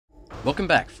Welcome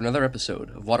back for another episode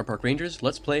of WaterparkRangers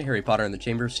Let's Play Harry Potter and the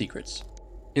Chamber of Secrets.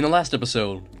 In the last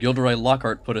episode, Gilderoy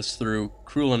Lockhart put us through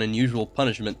cruel and unusual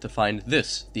punishment to find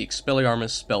this, the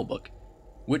Expelliarmus spellbook,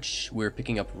 which we're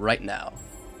picking up right now.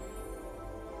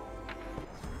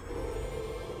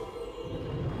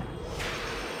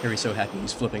 Harry's so happy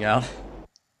he's flipping out.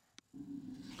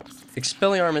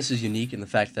 Expelliarmus is unique in the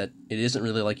fact that it isn't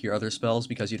really like your other spells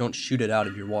because you don't shoot it out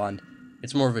of your wand.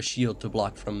 It's more of a shield to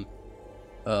block from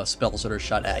spells that are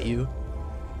shot at you,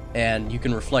 and you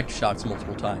can reflect shots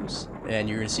multiple times, and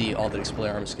you're going to see all that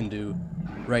Expelliarmus can do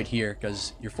right here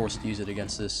because you're forced to use it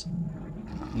against this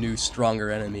new, stronger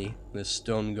enemy, this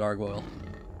stone gargoyle.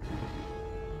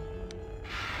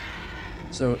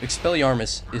 So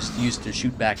Expelliarmus is used to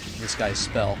shoot back this guy's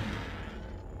spell.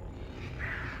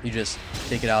 You just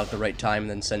take it out at the right time and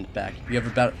then send it back. You have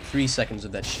about 3 seconds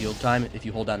of that shield time. If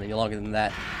you hold down any longer than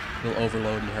that, he'll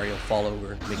overload and Harry will fall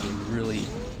over, making him a really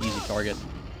easy target.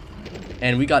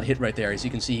 And we got hit right there. As you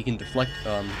can see, he can deflect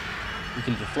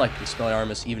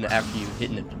Expelliarmus even after you've hit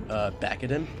it back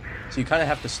at him. So you kind of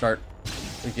have to start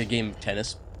like a game of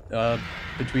tennis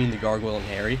between the gargoyle and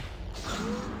Harry,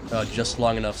 just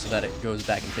long enough so that it goes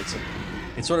back and hits him.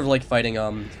 It's sort of like fighting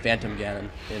Phantom Ganon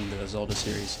in the Zelda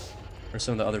series, or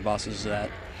some of the other bosses that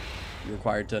you're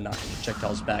required to knock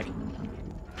projectiles back.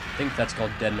 I think that's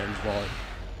called Dead Man's Volley.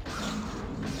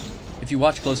 If you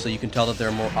watch closely, you can tell that there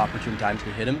are more opportune times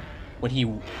to hit him. When he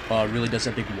really does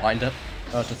that big wind-up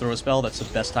to throw a spell, that's the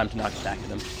best time to knock it back at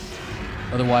him.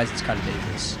 Otherwise, it's kind of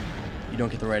dangerous. You don't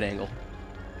get the right angle.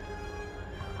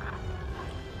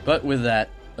 But with that,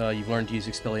 you've learned to use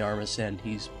Expelliarmus, and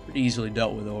he's pretty easily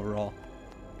dealt with overall.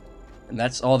 And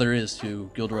that's all there is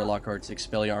to Gilderoy Lockhart's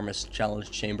Expelliarmus Challenge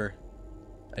Chamber,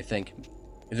 I think.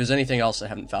 If there's anything else, I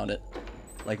haven't found it.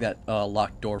 Like that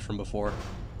locked door from before.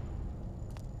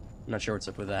 I'm not sure what's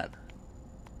up with that.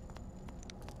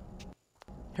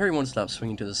 Harry won't stop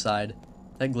swinging to the side.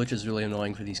 That glitch is really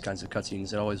annoying for these kinds of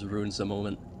cutscenes. It always ruins the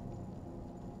moment.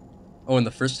 Oh, and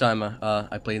the first time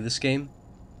I played this game,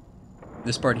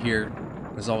 this part here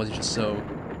was always just so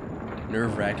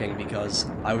nerve-wracking because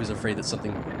I was afraid that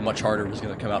something much harder was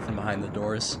going to come out from behind the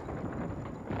doors.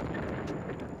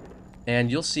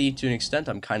 And you'll see, to an extent,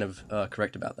 I'm kind of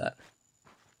correct about that.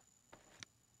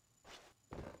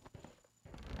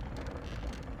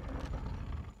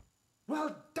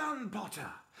 Well done,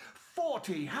 Potter!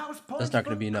 40 house points. That's not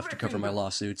going to be enough to cover my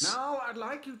lawsuits. Now I'd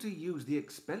like you to use the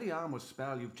Expelliarmus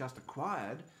spell you've just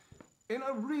acquired in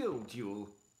a real duel.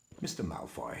 Mr.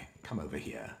 Malfoy, come over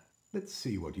here. Let's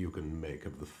see what you can make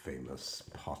of the famous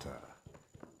Potter.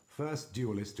 First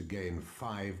duelist to gain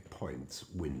 5 points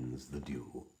wins the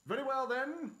duel. Very well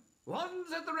then.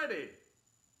 One's at the ready.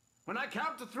 When I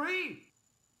count to 3.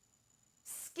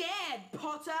 Scared,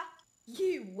 Potter?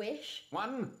 You wish.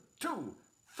 1, 2,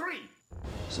 3.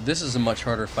 So this is a much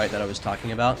harder fight that I was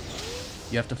talking about.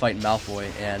 You have to fight Malfoy,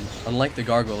 and unlike the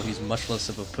gargoyle, he's much less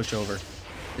of a pushover.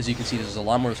 As you can see, there's a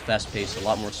lot more fast-paced, a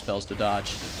lot more spells to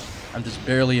dodge. I'm just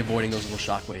barely avoiding those little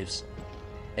shockwaves.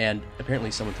 And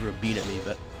apparently someone threw a bean at me,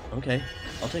 but okay,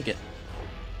 I'll take it.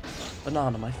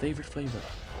 Banana, my favorite flavor.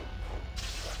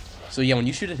 So yeah, when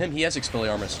you shoot at him, he has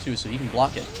Expelliarmus too, so he can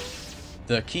block it.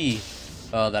 The key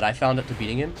that I found to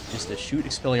beating him is to shoot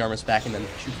Expelliarmus back and then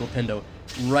shoot Diffindo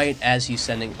right as he's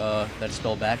sending that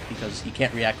spell back, because he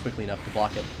can't react quickly enough to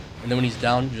block it. And then when he's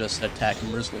down, just attack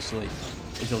mercilessly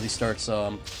until he starts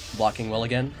blocking well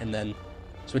again, and then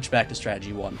switch back to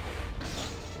strategy 1.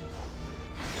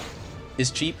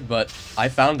 It's cheap, but I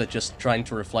found that just trying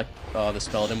to reflect the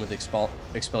spell at him with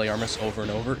Expelliarmus over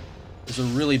and over is a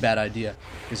really bad idea,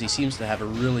 because he seems to have a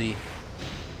really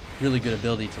good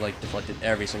ability to like deflect it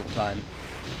every single time.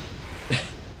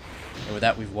 And with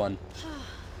that, we've won.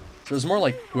 So it's more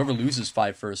like whoever loses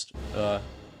 5 first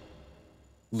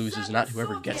loses, not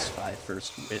whoever gets 5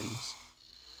 first wins.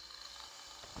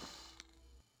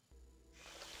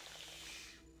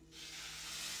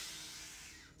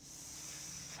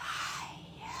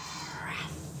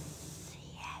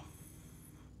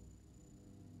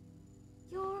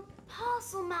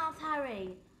 Mouth,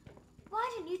 Harry. Why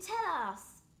didn't you tell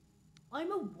us?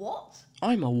 I'm a what?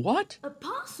 I'm a what? A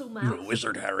parcel mouth. You're a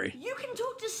wizard, Harry. You can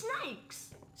talk to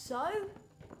snakes. So,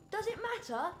 does it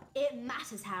matter? It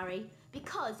matters, Harry,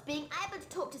 because being able to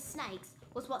talk to snakes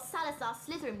was what Salazar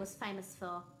Slytherin was famous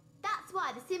for. That's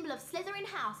why the symbol of Slytherin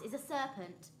House is a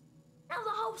serpent. Now the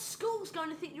whole school's going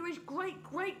to think you're his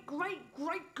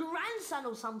great-great-great-great-grandson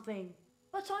or something.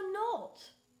 But I'm not.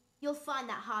 You'll find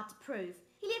that hard to prove.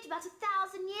 He lived about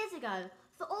 1,000 years ago.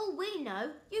 For all we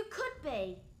know, you could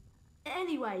be.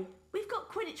 Anyway, we've got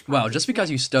Quidditch practice. Wow, just because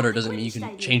you stutter at the doesn't mean you Quidditch can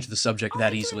stadium. change the subject that I'll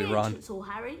get you easily, in the Ron. entrance hall,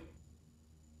 Harry.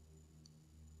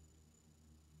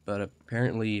 but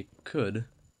apparently it could.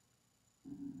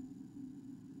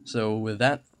 So with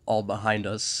that all behind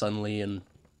us suddenly and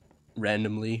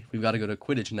randomly, we've got to go to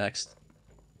Quidditch next.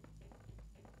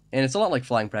 And it's a lot like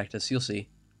flying practice, you'll see.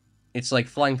 It's like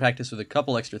flying practice with a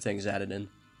couple extra things added in.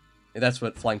 And that's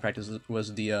what flying practice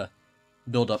was the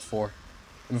build-up for.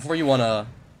 And before you want to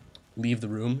leave the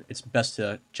room, it's best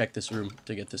to check this room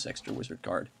to get this extra wizard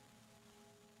card.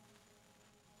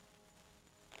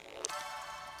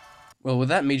 Well, with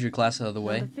that major class out of the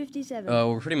way,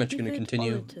 we're pretty much going to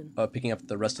continue picking up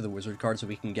the rest of the wizard cards that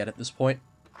we can get at this point.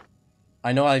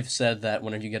 I know I've said that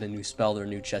whenever you get a new spell, there are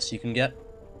new chests you can get,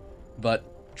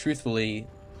 but truthfully,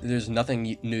 there's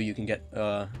nothing new you can get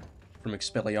from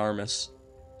Expelliarmus,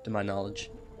 to my knowledge.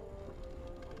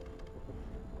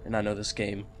 And I know this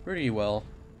game pretty well.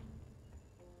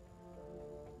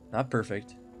 Not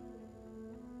perfect.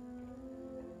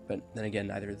 But then again,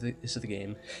 neither this is the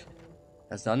game.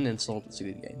 That's not an insult, it's a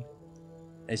good game.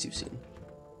 As you've seen.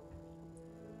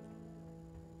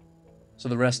 So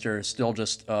the rest are still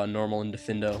just normal and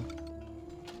Diffindo.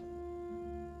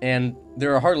 And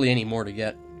there are hardly any more to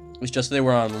get. It's just they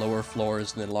were on lower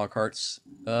floors than Lockhart's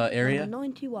area.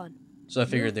 91. So I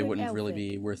figured they Wilfred wouldn't really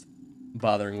be worth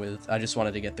bothering with. I just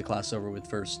wanted to get the class over with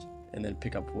first, and then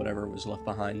pick up whatever was left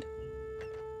behind.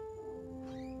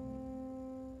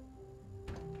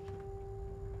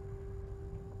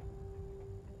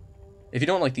 If you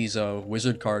don't like these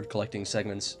wizard card collecting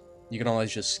segments, you can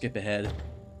always just skip ahead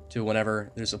to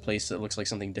whenever there's a place that looks like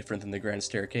something different than the Grand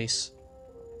Staircase,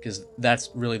 because that's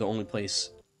really the only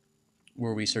place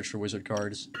where we search for wizard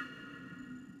cards.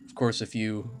 Of course, if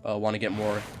you want to get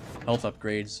more health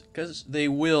upgrades, because they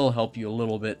will help you a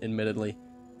little bit, admittedly,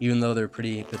 even though they're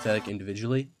pretty pathetic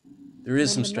individually. There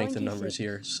is some strength in numbers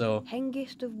here, so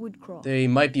Hengist of Woodcroft. they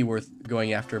might be worth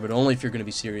going after, but only if you're going to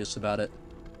be serious about it.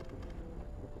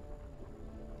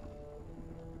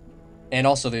 And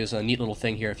also, there's a neat little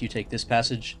thing here. If you take this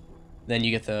passage, then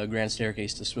you get the Grand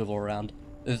Staircase to swivel around.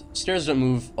 The stairs don't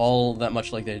move all that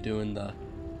much like they do in the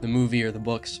movie or the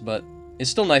books, but it's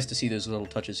still nice to see those little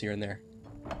touches here and there.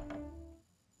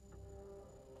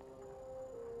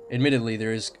 Admittedly,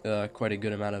 there is quite a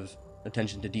good amount of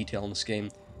attention to detail in this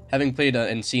game. Having played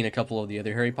and seen a couple of the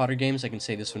other Harry Potter games, I can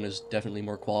say this one is definitely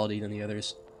more quality than the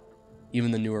others,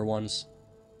 even the newer ones.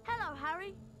 Hello,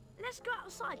 Harry. Let's go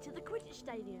outside to the Quidditch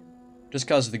Stadium. Just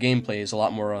because the gameplay is a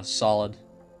lot more solid.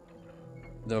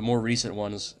 The more recent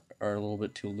ones are a little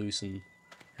bit too loose and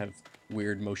have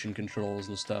weird motion controls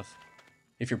and stuff,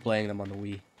 if you're playing them on the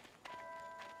Wii.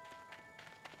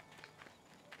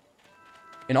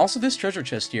 And also this treasure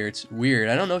chest here, it's weird.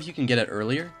 I don't know if you can get it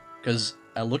earlier, because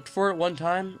I looked for it one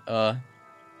time, the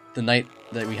night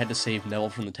that we had to save Neville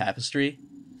from the tapestry,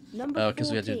 because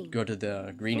we had to go to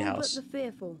the greenhouse.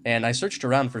 And I searched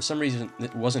around, for some reason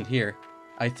it wasn't here.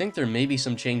 I think there may be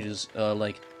some changes,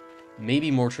 like maybe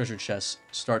more treasure chests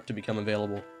start to become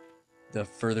available the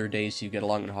further days you get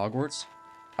along in Hogwarts.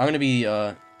 I'm going to be,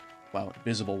 wow,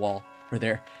 visible wall right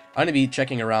there. I'm going to be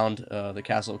checking around the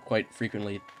castle quite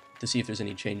frequently to see if there's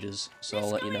any changes, so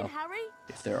I'll let you know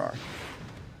if there are.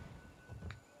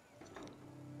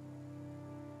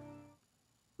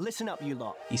 Listen up, you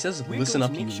lot. He says listen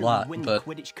up, you lot, but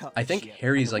I think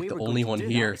Harry's like the only one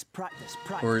here,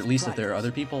 or at least if there are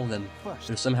other people, then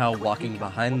they're somehow walking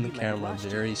behind the camera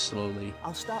very slowly.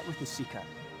 I'll start with the seeker.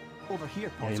 Over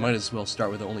here, Yeah, you might as well start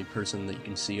with the only person that you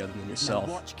can see other than yourself.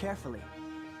 Now watch carefully.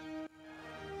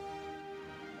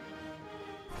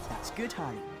 That's good,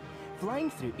 Harry. Flying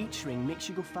through each ring makes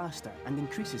you go faster and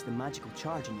increases the magical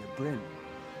charge in your broom.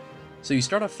 So you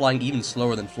start off flying even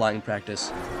slower than flying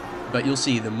practice, but you'll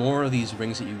see the more of these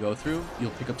rings that you go through,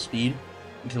 you'll pick up speed,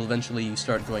 until eventually you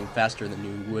start going faster than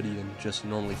you would even just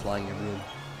normally flying your broom.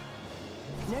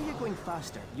 Now you're going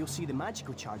faster, you'll see the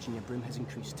magical charge in your broom has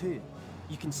increased too.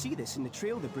 You can see this in the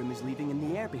trail the broom is leaving in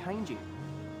the air behind you.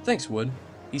 Thanks, Wood.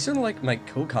 He's sort of like my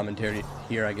co-commentary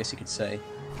here, I guess you could say.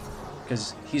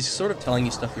 Because he's sort of telling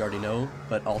you stuff you already know,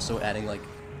 but also adding, like,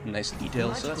 nice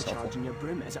details, so that's helpful. The magical charge in your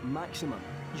broom is at maximum.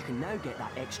 You can now get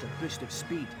that extra boost of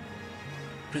speed.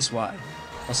 Press Y.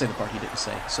 I'll say the part he didn't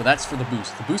say. So that's for the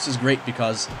boost. The boost is great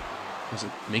because it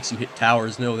makes you hit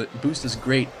towers. No, the boost is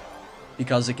great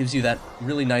because it gives you that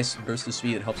really nice burst of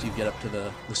speed that helps you get up to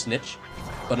the snitch.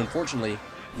 But unfortunately,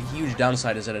 the huge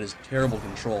downside is that it has terrible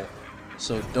control.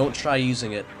 So don't try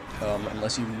using it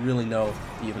unless you really know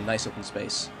that you have a nice open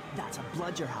space. That's a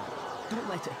bludger, Harry. Don't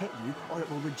let it hit you, or it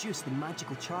will reduce the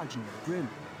magical charge in your broom.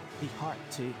 They hurt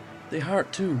too. They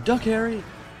hurt too. Duck, Harry!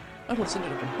 I once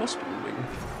ended up in hospital wing.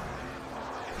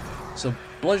 So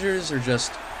bludgers are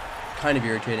just kind of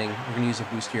irritating. We're going to use a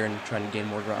boost here and try and gain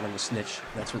more ground on the snitch.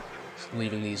 That's what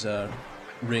leaving these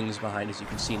rings behind, as you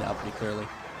can see now pretty clearly.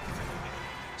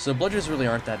 So bludgers really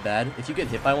aren't that bad. If you get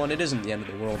hit by one, it isn't the end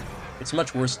of the world. It's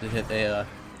much worse to hit a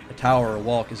tower or a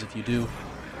wall, because if you do,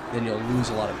 then you'll lose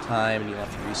a lot of time and you'll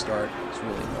have to restart. It's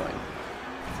really annoying.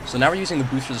 So now we're using the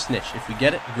boost for the snitch. If we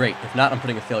get it, great. If not, I'm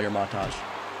putting a failure montage.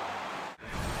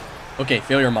 Okay,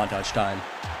 failure montage time.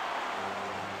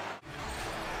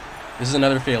 This is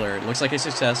another failure. It looks like a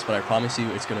success, but I promise you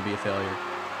it's going to be a failure.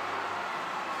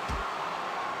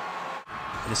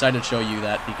 I decided to show you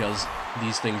that because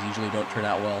these things usually don't turn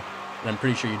out well, and I'm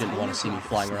pretty sure you didn't want to see me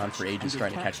flying around for ages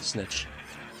trying to catch a snitch.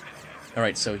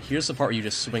 Alright, so here's the part where you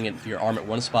just swing your arm at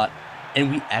one spot,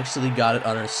 and we actually got it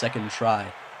on our second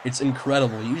try. It's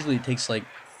incredible. Usually it takes like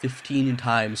 15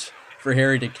 times for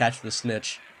Harry to catch the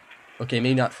snitch. Okay,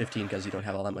 maybe not 15 because you don't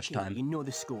have all that much time. You know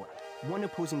the score. 1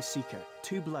 opposing seeker,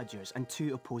 2 bludgers, and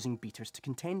 2 opposing beaters to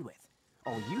contend with.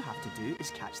 All you have to do is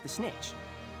catch the snitch.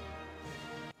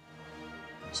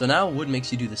 So now Wood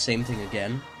makes you do the same thing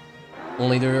again,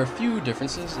 only there are a few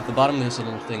differences. At the bottom there's a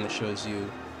little thing that shows you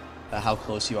how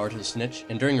close you are to the snitch,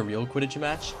 and during a real Quidditch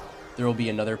match, there will be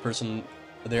another person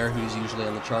there who's usually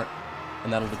on the chart,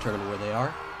 and that'll determine where they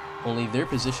are, only their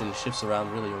position shifts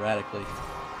around really erratically.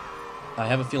 I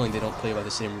have a feeling they don't play by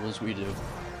the same rules we do.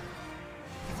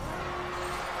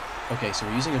 Okay, so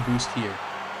we're using a boost here,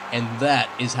 and that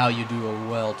is how you do a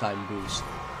well-timed boost.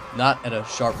 Not at a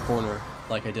sharp corner,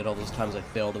 like I did all those times I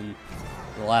failed in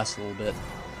the last little bit.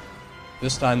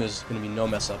 This time there's going to be no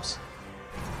mess-ups.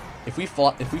 If we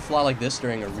fly like this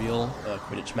during a real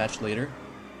Quidditch match later,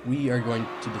 we are going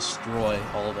to destroy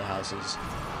all of the houses.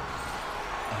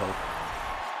 I hope.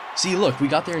 See, look, we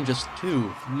got there in just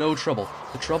 2. No trouble.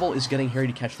 The trouble is getting Harry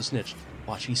to catch the snitch.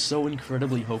 Watch, he's so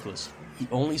incredibly hopeless. He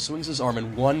only swings his arm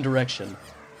in one direction.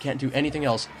 Can't do anything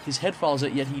else. His head follows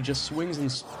it, yet he just swings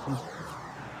and...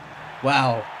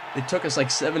 Wow. It took us like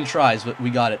 7 tries, but we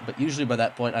got it. But usually by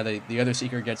that point, either the other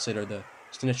seeker gets it or the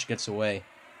snitch gets away.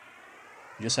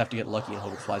 You just have to get lucky and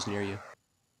hope it flies near you.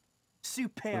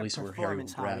 Superb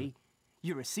performance, Harry.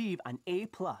 You receive an A+.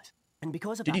 And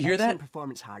because of Did that you hear that?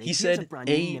 Performance, Harry, He said A+.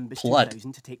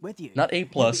 to take with you. Not A+,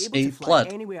 A+. Fly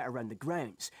anywhere around the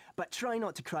grounds, but try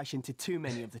not to crash into too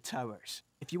many of the towers.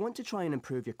 If you want to try and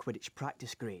improve your Quidditch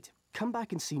practice grade, come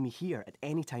back and see me here at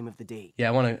any time of the day. Yeah,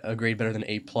 I want a grade better than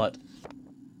A+.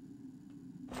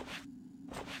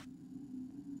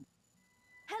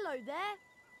 Hello there,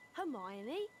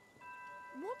 Hermione.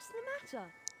 What's the matter?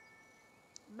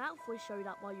 Malfoy showed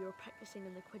up while you were practicing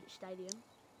in the Quidditch Stadium.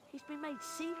 He's been made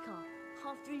Seeker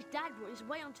after his dad brought his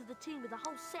way onto the team with a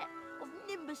whole set of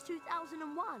Nimbus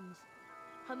 2001s.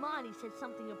 Hermione said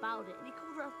something about it and he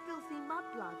called her a filthy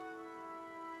mudblood.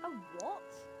 A what?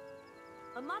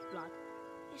 A mudblood?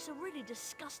 It's a really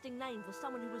disgusting name for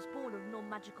someone who was born of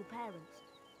non-magical parents.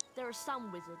 There are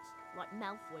some wizards, like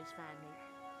Malfoy's family,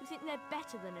 who think they're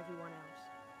better than everyone else.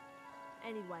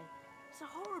 Anyway, it's a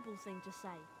horrible thing to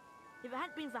say. If it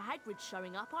hadn't been for Hagrid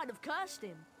showing up, I'd have cursed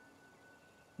him.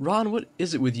 Ron, what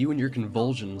is it with you and your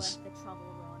convulsions? Not worth the trouble,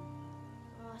 Ron.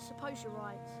 I suppose you're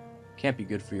right. Can't be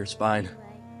good for your spine.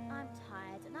 Anyway, I'm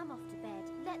tired and I'm off to bed.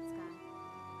 Let's go.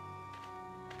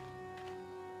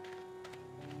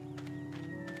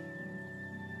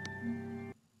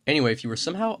 Anyway, if you were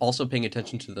somehow also paying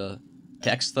attention to the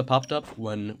text that popped up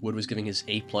when Wood was giving his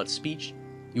A+ speech,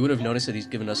 you would have noticed that he's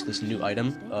given us this new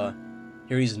item,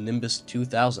 Harry's Nimbus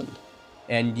 2000.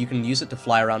 And you can use it to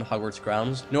fly around Hogwarts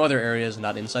grounds. No other areas,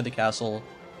 not inside the castle,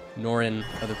 nor in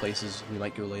other places we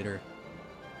might go later.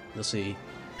 You'll see.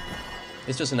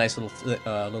 It's just a nice little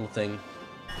thing.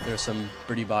 There are some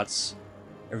birdie bots,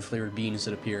 every flavored beans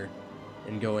that appear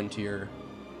and go into your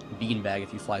bean bag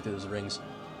if you fly through those rings.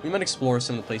 We might explore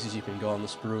some of the places you can go on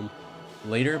this broom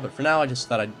later, but for now I just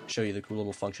thought I'd show you the cool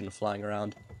little function of flying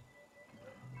around.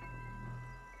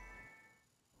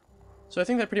 So I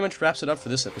think that pretty much wraps it up for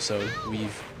this episode.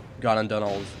 We've gone and done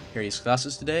all of Harry's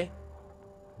classes today.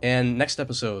 And next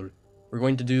episode, we're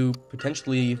going to do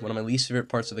potentially one of my least favorite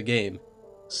parts of the game.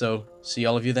 So, see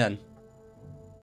all of you then.